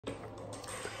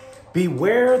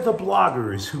Beware the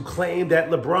bloggers who claim that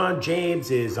LeBron James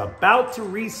is about to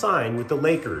re-sign with the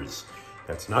Lakers.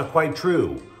 That's not quite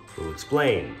true. We'll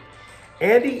explain.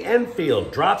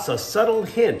 Enfield drops a subtle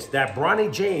hint that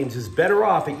Bronny James is better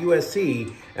off at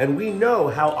USC, and we know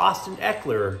how Austin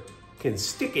Ekeler can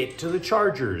stick it to the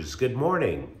Chargers. Good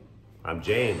morning. I'm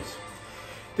James.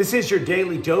 This is your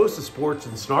daily dose of sports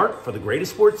and snark for the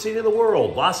greatest sports scene in the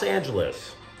world, Los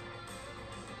Angeles.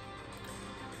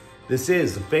 This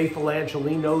is the Faithful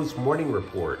Angelenos Morning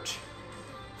Report.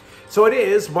 So it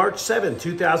is March 7th,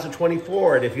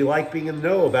 2024, and if you like being in the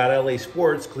know about LA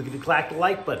sports, clickety-clack the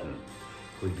like button.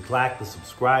 Clickety-clack the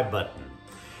subscribe button.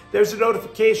 There's a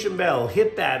notification bell.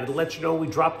 Hit that. It'll let you know when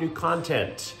we drop new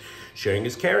content. Sharing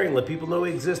is caring. Let people know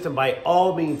we exist, and by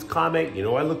all means, comment. You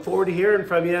know I look forward to hearing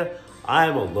from you.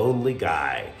 I'm a lonely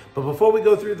guy. But before we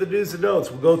go through the news and notes,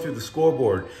 we'll go through the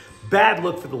scoreboard. Bad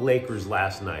look for the Lakers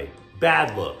last night.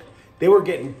 Bad look. They were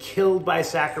getting killed by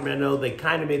Sacramento. They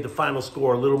kind of made the final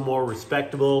score a little more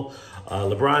respectable.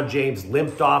 LeBron James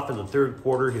limped off in the third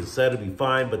quarter. He said it'd be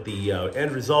fine, but the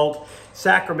end result,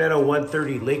 Sacramento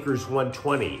 130, Lakers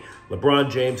 120. LeBron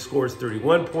James scores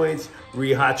 31 points.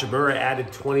 Rui Hachimura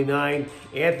added 29.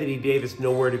 Anthony Davis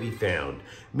nowhere to be found.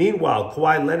 Meanwhile,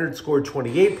 Kawhi Leonard scored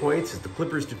 28 points as the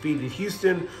Clippers defeated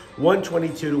Houston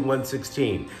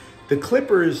 122-116. The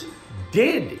Clippers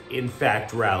did, in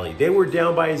fact, rally. They were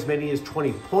down by as many as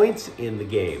 20 points in the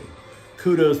game.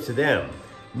 Kudos to them.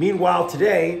 Meanwhile,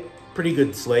 today, pretty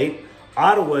good slate.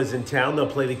 Ottawa's in town. They'll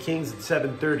play the Kings at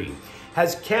 7:30.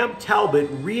 Has Cam Talbot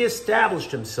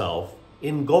reestablished himself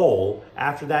in goal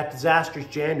after that disastrous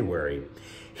January?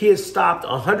 He has stopped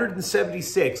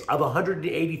 176 of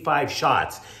 185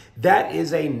 shots. That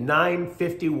is a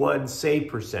 .951 save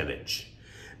percentage.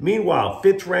 Meanwhile,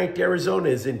 fifth-ranked Arizona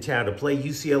is in town to play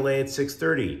UCLA at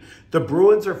 6:30. The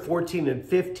Bruins are 14 and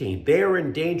 15. They are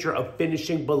in danger of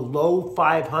finishing below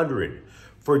 500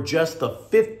 for just the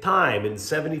fifth time in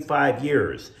 75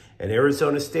 years. And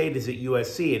Arizona State is at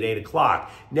USC at 8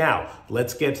 o'clock. Now,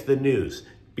 let's get to the news.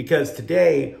 Because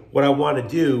today, what I want to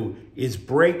do is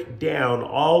break down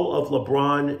all of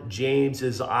LeBron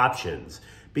James's options.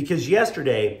 Because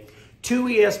yesterday, two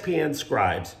ESPN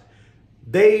scribes,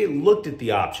 they looked at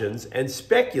the options and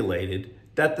speculated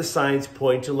that the signs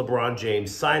point to LeBron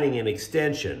James signing an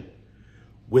extension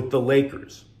with the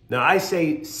Lakers. Now, I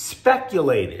say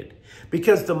speculated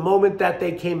because the moment that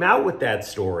they came out with that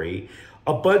story,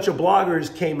 a bunch of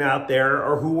bloggers came out there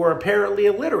or who were apparently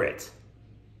illiterate.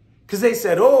 Because they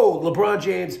said, oh, LeBron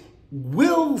James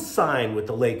will sign with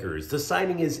the Lakers. The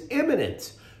signing is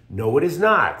imminent. No, it is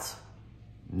not.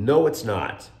 No, it's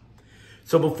not.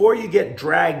 So before you get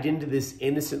dragged into this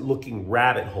innocent-looking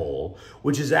rabbit hole,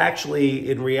 which is actually,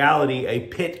 in reality, a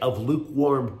pit of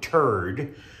lukewarm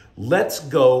turd, let's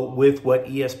go with what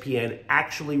ESPN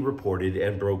actually reported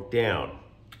and broke down.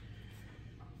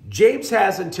 James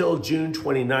has until June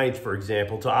 29th, for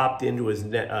example, to opt into his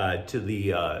to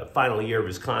the final year of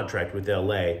his contract with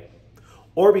LA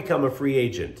or become a free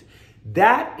agent.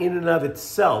 That in and of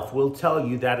itself will tell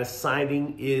you that a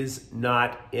signing is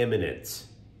not imminent,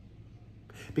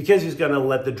 because he's going to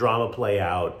let the drama play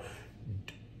out.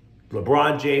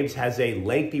 LeBron James has a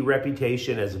lengthy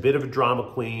reputation as a bit of a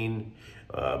drama queen,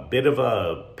 a bit of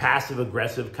a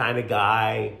passive-aggressive kind of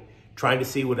guy, trying to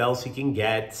see what else he can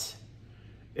get.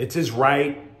 It's his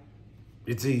right.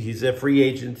 He's a free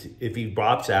agent if he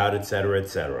drops out, et cetera, et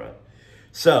cetera.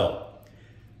 So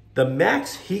the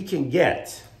max he can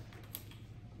get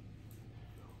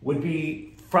would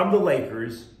be from the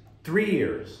Lakers, 3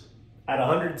 years, at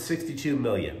 $162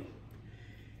 million.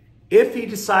 If he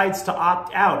decides to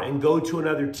opt out and go to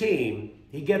another team,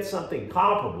 he gets something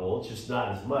comparable. It's just not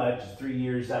as much. It's 3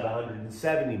 years at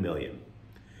 $170 million.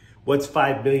 What's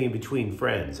 $5 million between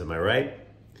friends? Am I right?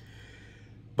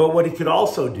 But what he could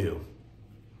also do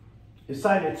is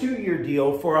sign a 2-year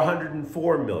deal for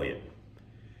 $104 million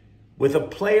with a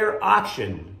player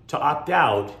option to opt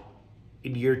out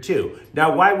in year 2.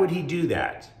 Now, why would he do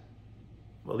that?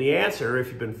 Well, the answer, if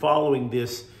you've been following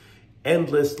this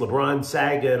endless LeBron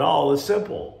saga at all, is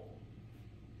simple.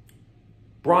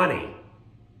 Bronny,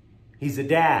 he's a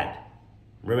dad.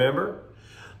 Remember?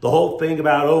 The whole thing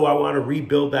about, oh, I want to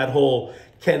rebuild that whole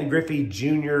Ken Griffey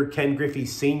Jr., Ken Griffey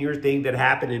Sr. thing that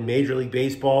happened in Major League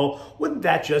Baseball. Wouldn't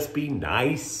that just be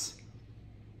nice?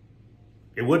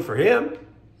 It would for him.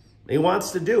 He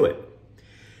wants to do it.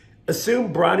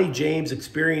 Assume Bronny James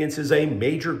experiences a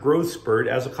major growth spurt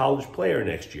as a college player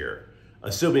next year.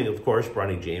 Assuming, of course,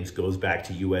 Bronny James goes back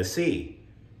to USC.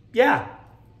 Yeah,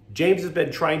 James has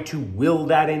been trying to will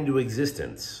that into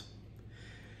existence.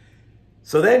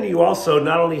 So then you also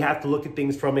not only have to look at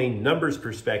things from a numbers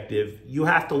perspective, you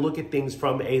have to look at things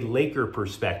from a Laker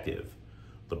perspective.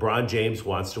 LeBron James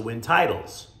wants to win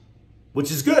titles,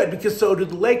 which is good because so do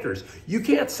the Lakers. You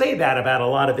can't say that about a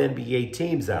lot of NBA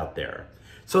teams out there.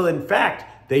 So in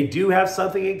fact, they do have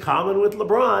something in common with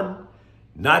LeBron.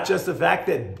 Not just the fact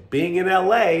that being in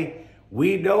LA,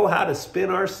 we know how to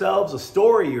spin ourselves a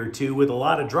story or two with a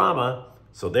lot of drama.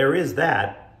 So there is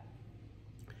that.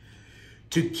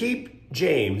 To keep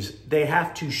James, they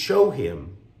have to show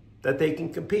him that they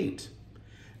can compete.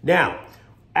 Now,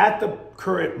 at the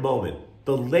current moment,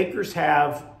 the Lakers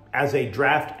have, as a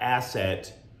draft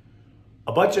asset,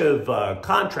 a bunch of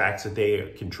contracts that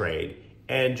they can trade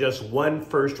and just one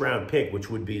first-round pick, which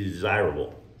would be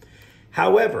desirable.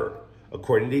 However,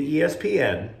 according to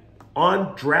ESPN,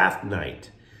 on draft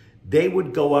night, they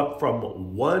would go up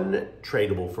from one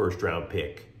tradable first-round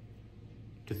pick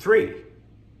to 3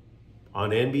 on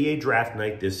NBA draft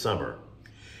night this summer.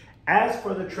 As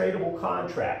for the tradable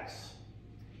contracts,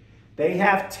 they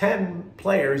have 10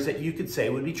 players that you could say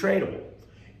would be tradable.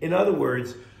 In other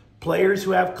words, players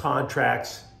who have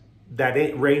contracts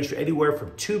that range anywhere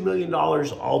from $2 million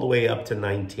all the way up to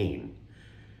 19.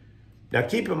 Now,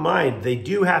 keep in mind, they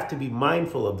do have to be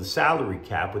mindful of the salary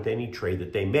cap with any trade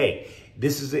that they make.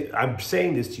 I'm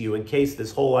saying this to you in case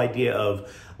this whole idea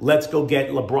of let's go get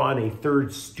LeBron a third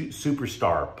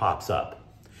superstar pops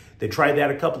up. They tried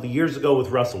that a couple of years ago with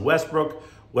Russell Westbrook.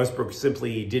 Westbrook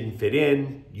simply didn't fit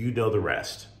in. You know the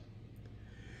rest.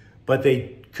 But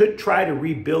they could try to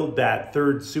rebuild that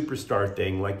third superstar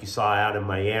thing like you saw out in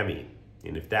Miami.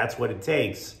 And if that's what it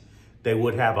takes, they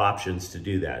would have options to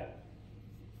do that.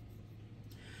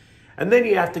 And then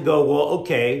you have to go, well,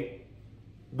 okay,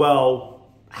 well,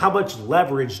 how much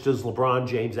leverage does LeBron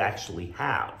James actually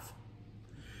have?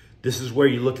 This is where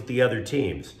you look at the other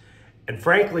teams. And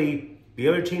frankly, the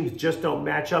other teams just don't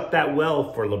match up that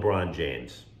well for LeBron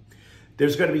James.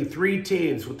 There's going to be 3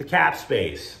 teams with the cap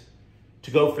space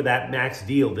to go for that max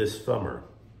deal this summer.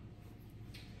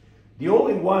 The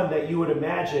only one that you would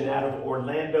imagine out of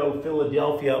Orlando,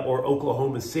 Philadelphia, or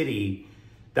Oklahoma City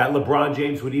that LeBron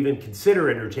James would even consider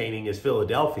entertaining is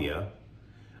Philadelphia.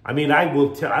 I mean, I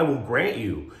will grant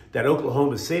you that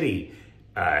Oklahoma City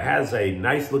has a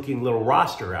nice-looking little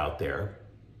roster out there.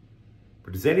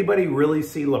 But does anybody really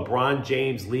see LeBron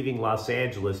James leaving Los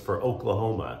Angeles for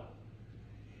Oklahoma?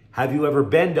 Have you ever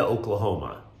been to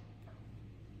Oklahoma?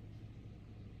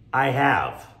 I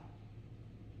have.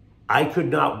 I could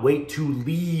not wait to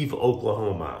leave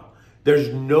Oklahoma.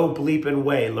 There's no bleeping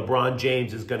way LeBron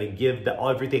James is going to give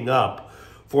everything up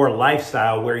for a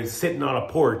lifestyle where he's sitting on a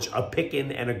porch, a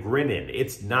picking and a grinning.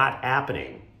 It's not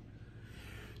happening.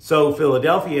 So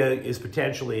Philadelphia is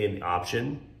potentially an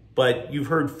option, but you've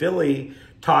heard Philly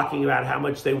talking about how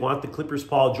much they want the Clippers'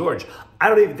 Paul George. I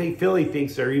don't even think Philly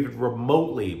thinks they're even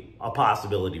remotely a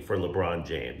possibility for LeBron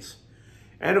James.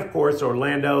 And of course,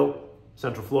 Orlando,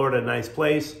 Central Florida, nice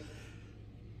place.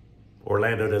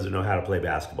 Orlando doesn't know how to play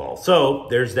basketball. So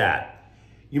there's that.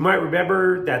 You might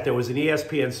remember that there was an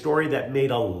ESPN story that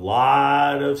made a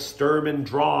lot of sturm and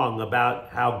drang about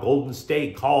how Golden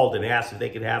State called and asked if they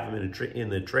could have him in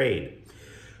the trade.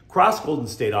 Cross Golden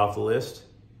State off the list.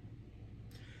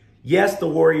 Yes, the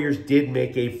Warriors did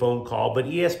make a phone call, but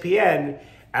ESPN,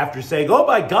 after saying, oh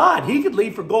my God, he could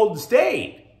leave for Golden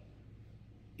State,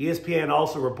 ESPN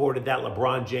also reported that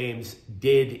LeBron James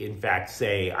did, in fact,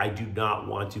 say, I do not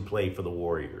want to play for the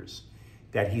Warriors,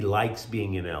 that he likes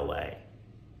being in LA.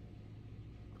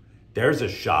 There's a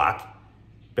shock.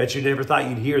 Bet you never thought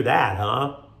you'd hear that,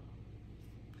 huh?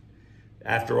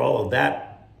 After all of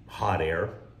that hot air.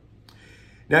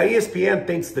 Now, ESPN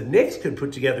thinks the Knicks could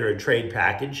put together a trade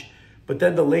package, but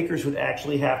then the Lakers would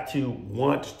actually have to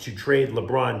want to trade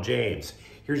LeBron James.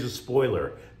 Here's a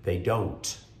spoiler. They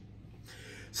don't.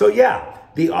 So yeah,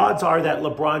 the odds are that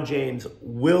LeBron James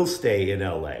will stay in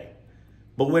LA.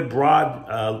 But when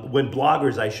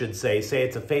bloggers, I should say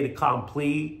it's a fait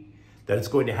accompli, that it's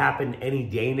going to happen any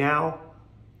day now,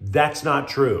 that's not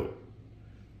true.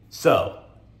 So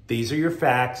these are your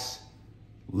facts.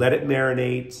 Let it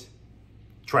marinate.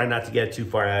 Try not to get too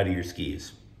far out of your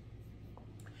skis.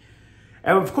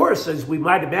 And of course, as we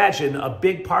might imagine, a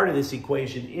big part of this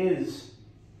equation is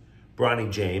Bronny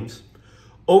James.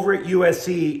 Over at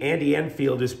USC, Andy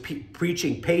Enfield is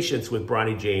preaching patience with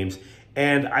Bronny James.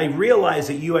 And I realize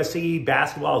that USC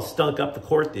basketball has stunk up the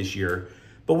court this year,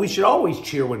 but we should always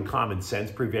cheer when common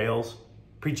sense prevails,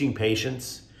 preaching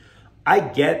patience. I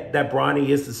get that Bronny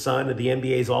is the son of the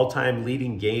NBA's all-time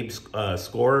leading game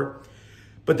scorer,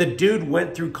 but the dude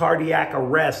went through cardiac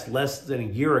arrest less than a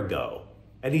year ago,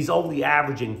 and he's only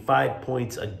averaging 5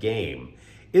 points a game.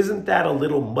 Isn't that a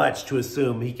little much to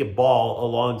assume he could ball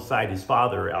alongside his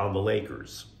father on the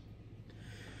Lakers?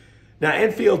 Now,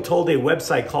 Enfield told a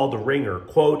website called The Ringer,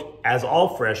 quote, "As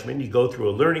all freshmen, you go through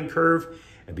a learning curve,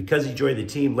 and because he joined the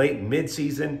team late in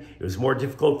midseason, it was more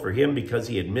difficult for him because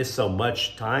he had missed so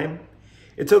much time.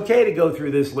 It's okay to go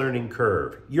through this learning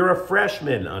curve. You're a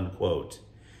freshman," unquote.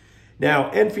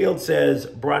 Now, Enfield says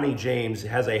Bronny James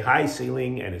has a high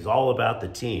ceiling and is all about the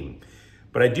team.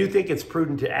 But I do think it's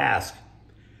prudent to ask,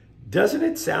 doesn't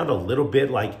it sound a little bit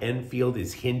like Enfield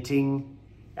is hinting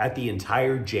at the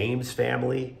entire James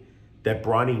family that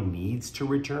Bronny needs to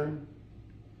return?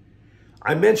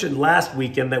 I mentioned last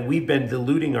weekend that we've been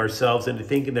deluding ourselves into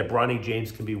thinking that Bronny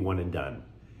James can be one and done.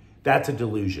 That's a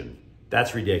delusion.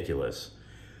 That's ridiculous.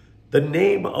 The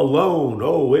name alone,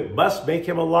 oh, it must make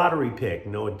him a lottery pick.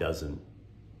 No, it doesn't.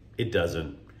 It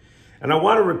doesn't. And I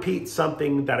want to repeat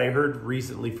something that I heard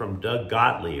recently from Doug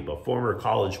Gottlieb, a former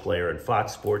college player and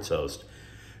Fox Sports host.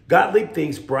 Gottlieb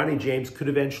thinks Bronny James could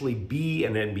eventually be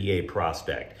an NBA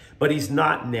prospect, but he's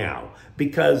not now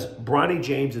because Bronny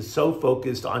James is so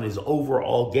focused on his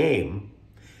overall game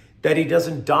that he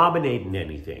doesn't dominate in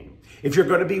anything. If you're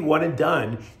going to be one and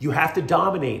done, you have to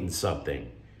dominate in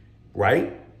something,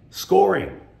 right?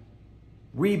 Scoring,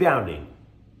 rebounding,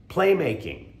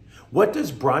 playmaking. What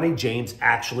does Bronny James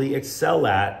actually excel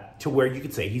at to where you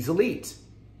could say he's elite?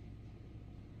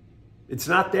 It's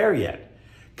not there yet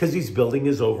because he's building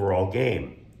his overall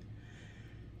game.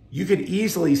 You could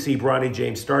easily see Bronny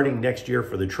James starting next year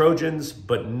for the Trojans,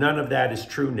 but none of that is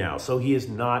true now. So he is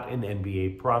not an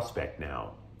NBA prospect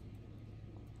now.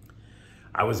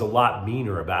 I was a lot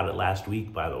meaner about it last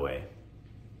week, by the way.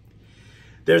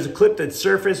 There's a clip that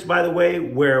surfaced, by the way,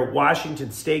 where Washington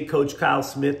State coach Kyle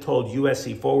Smith told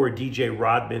USC forward DJ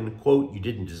Rodman, quote, "You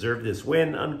didn't deserve this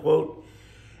win," unquote.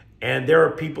 And there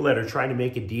are people that are trying to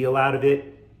make a deal out of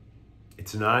it.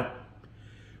 It's not.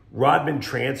 Rodman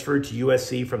transferred to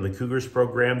USC from the Cougars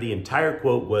program. The entire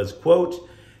quote was, quote,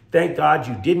 "Thank God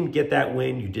you didn't get that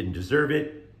win. You didn't deserve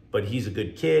it, but he's a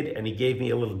good kid, and he gave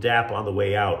me a little dap on the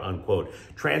way out," unquote.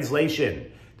 Translation: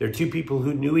 they're two people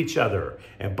who knew each other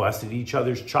and busted each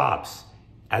other's chops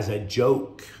as a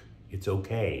joke. It's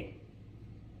okay.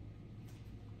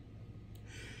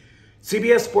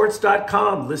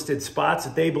 CBSSports.com listed spots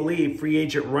that they believe free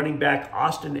agent running back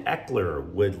Austin Ekeler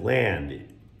would land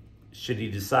should he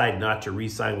decide not to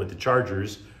re-sign with the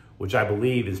Chargers, which I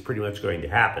believe is pretty much going to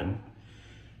happen.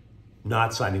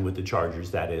 Not signing with the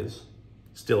Chargers, that is.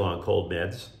 Still on cold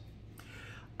meds.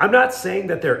 I'm not saying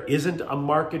that there isn't a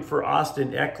market for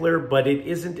Austin Ekeler, but it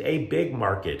isn't a big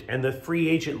market, and the free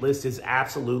agent list is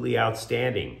absolutely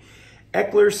outstanding.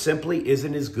 Ekeler simply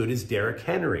isn't as good as Derrick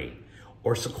Henry,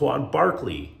 or Saquon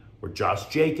Barkley, or Josh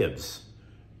Jacobs.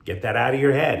 Get that out of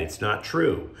your head. It's not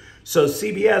true. So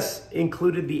CBS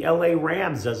included the LA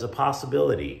Rams as a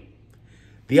possibility.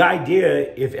 The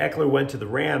idea, if Ekeler went to the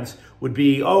Rams, would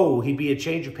be, oh, he'd be a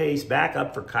change of pace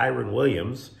backup for Kyron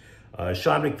Williams.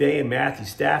 Sean McVay and Matthew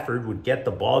Stafford would get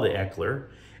the ball to Ekeler.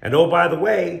 And oh, by the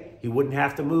way, he wouldn't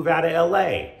have to move out of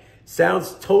LA.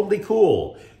 Sounds totally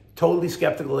cool. Totally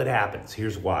skeptical it happens.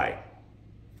 Here's why.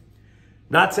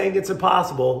 Not saying it's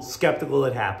impossible, skeptical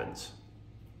it happens.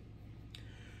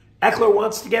 Ekeler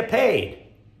wants to get paid.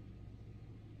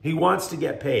 He wants to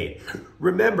get paid.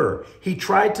 Remember, he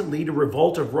tried to lead a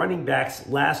revolt of running backs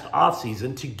last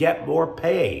offseason to get more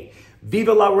pay.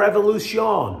 Viva la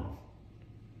revolution.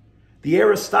 The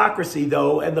aristocracy,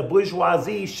 though, and the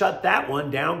bourgeoisie shut that one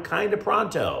down kind of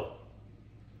pronto.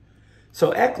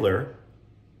 So Ekeler,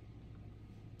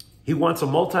 he wants a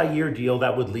multi-year deal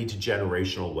that would lead to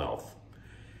generational wealth.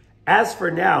 As for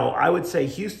now, I would say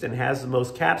Houston has the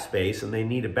most cap space and they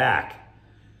need a back.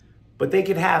 But they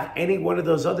could have any one of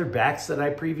those other backs that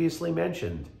I previously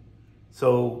mentioned.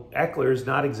 So Ekeler is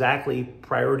not exactly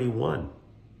priority one.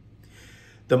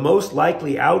 The most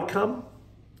likely outcome,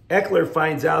 Ekeler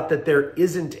finds out that there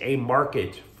isn't a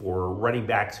market for running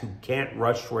backs who can't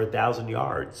rush for 1,000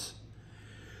 yards.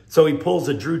 So he pulls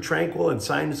a Drew Tranquill and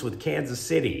signs with Kansas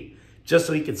City just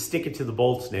so he can stick it to the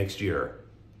Bolts next year.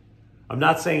 I'm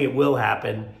not saying it will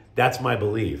happen. That's my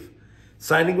belief.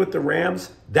 Signing with the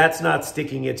Rams, that's not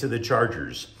sticking it to the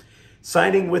Chargers.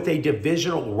 Signing with a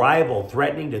divisional rival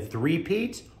threatening to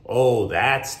three-peat, oh,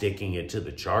 that's sticking it to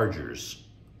the Chargers.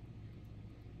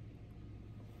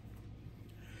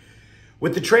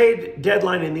 With the trade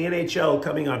deadline in the NHL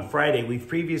coming on Friday, we've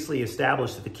previously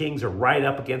established that the Kings are right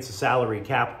up against the salary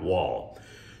cap wall.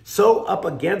 So up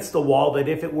against the wall that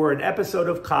if it were an episode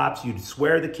of Cops, you'd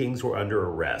swear the Kings were under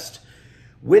arrest.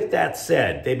 With that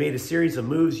said, they made a series of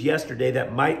moves yesterday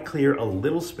that might clear a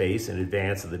little space in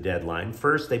advance of the deadline.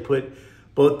 First, they put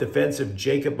both defensive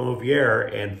Jacob Movier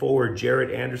and forward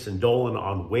Jared Anderson-Dolan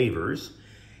on waivers.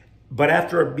 But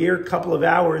after a mere couple of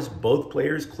hours, both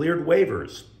players cleared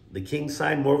waivers. The Kings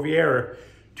signed Movier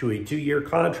to a 2-year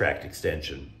contract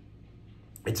extension.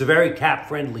 It's a very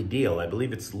cap-friendly deal. I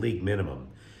believe it's the league minimum.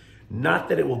 Not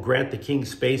that it will grant the Kings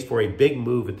space for a big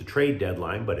move at the trade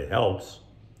deadline, but it helps.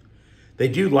 They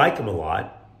do like him a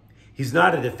lot. He's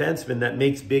not a defenseman that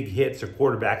makes big hits or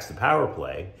quarterbacks the power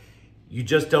play. You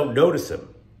just don't notice him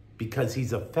because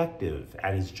he's effective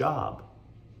at his job.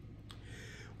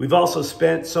 We've also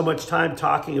spent so much time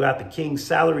talking about the Kings'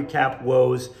 salary cap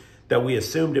woes that we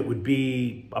assumed it would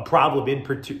be a problem in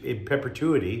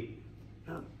perpetuity.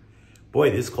 Boy,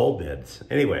 this cold beds.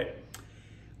 Anyway,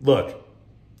 look,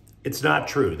 it's not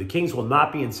true. The Kings will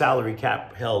not be in salary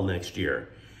cap hell next year.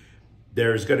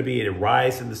 There's going to be a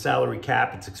rise in the salary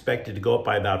cap. It's expected to go up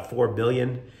by about $4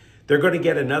 billion. They're going to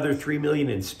get another $3 million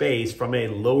in space from a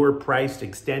lower-priced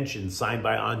extension signed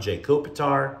by Anze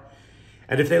Kopitar.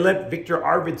 And if they let Victor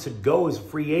Arvidsson go as a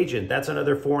free agent, that's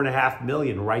another $4.5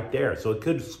 million right there. So it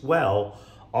could swell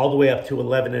all the way up to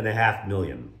 $11.5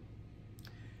 million.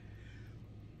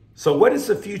 So what is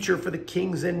the future for the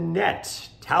Kings in net?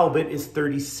 Talbot is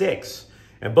 36,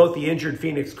 and both the injured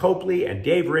Phoenix Copley and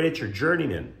Dave Rittich are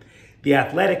journeymen. The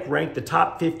Athletic ranked the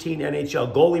top 15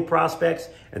 NHL goalie prospects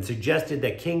and suggested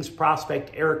that Kings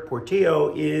prospect Eric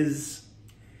Portillo is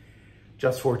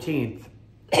just 14th.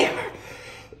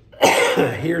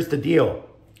 Here's the deal.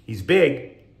 He's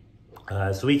big,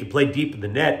 so he can play deep in the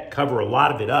net, cover a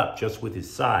lot of it up just with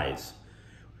his size.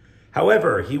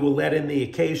 However, he will let in the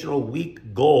occasional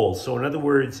weak goal. So in other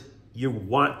words, you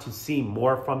want to see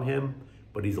more from him,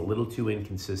 but he's a little too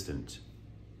inconsistent.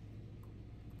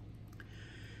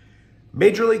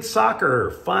 Major League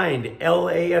Soccer fined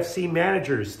LAFC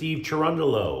manager Steve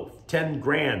Cherundolo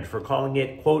 $10,000 for calling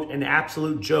it, quote, an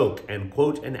absolute joke and,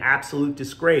 quote, an absolute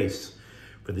disgrace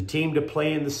for the team to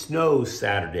play in the snow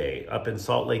Saturday up in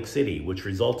Salt Lake City, which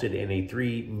resulted in a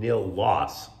 3-0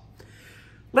 loss.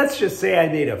 Let's just say I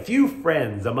made a few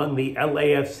friends among the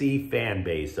LAFC fan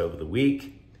base over the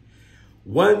week.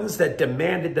 Ones that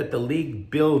demanded that the league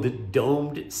build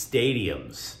domed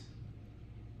stadiums.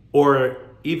 Or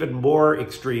even more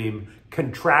extreme,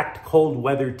 contract cold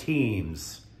weather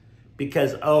teams.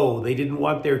 Because, oh, they didn't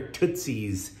want their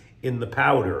tootsies in the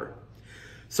powder.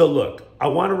 So look, I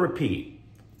want to repeat,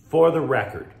 for the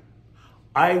record,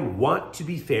 I want to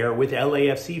be fair with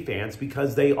LAFC fans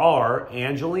because they are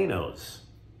Angelenos.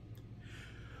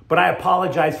 But I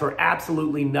apologize for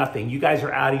absolutely nothing. You guys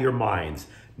are out of your minds.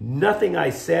 Nothing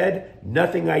I said,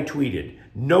 nothing I tweeted.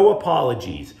 No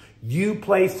apologies. You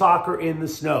play soccer in the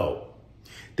snow.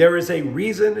 There is a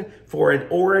reason for an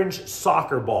orange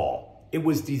soccer ball. It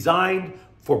was designed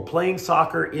for playing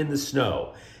soccer in the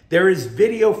snow. There is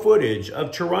video footage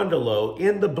of Cherundolo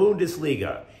in the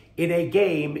Bundesliga in a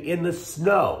game in the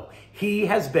snow. He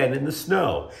has been in the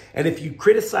snow. And if you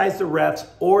criticize the refs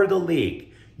or the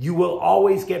league, you will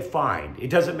always get fined. It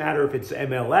doesn't matter if it's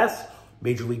MLS,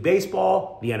 Major League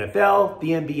Baseball, the NFL,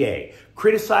 the NBA.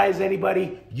 Criticize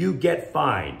anybody, you get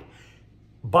fined.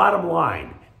 Bottom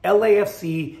line,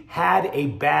 LAFC had a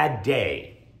bad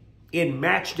day. In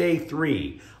match day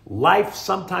 3, life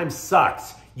sometimes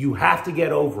sucks. You have to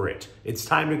get over it. It's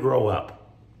time to grow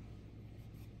up.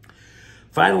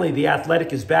 Finally, The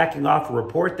Athletic is backing off a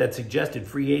report that suggested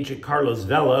free agent Carlos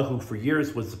Vela, who for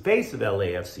years was the face of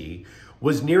LAFC,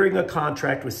 was nearing a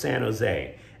contract with San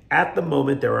Jose. At the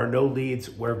moment, there are no leads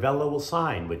where Vela will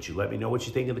sign, but you let me know what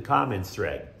you think in the comments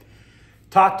thread.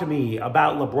 Talk to me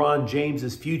about LeBron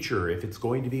James's future, if it's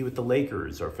going to be with the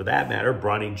Lakers, or for that matter,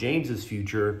 Bronny James's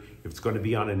future, if it's going to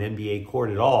be on an NBA court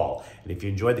at all. And if you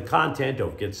enjoyed the content,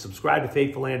 don't forget to subscribe to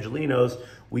Faithful Angelenos.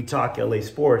 We talk LA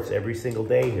sports every single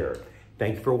day here.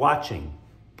 Thank you for watching.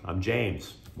 I'm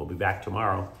James. We'll be back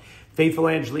tomorrow. Faithful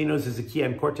Angelenos is a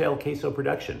Kian Cortel Queso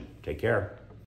production. Take care.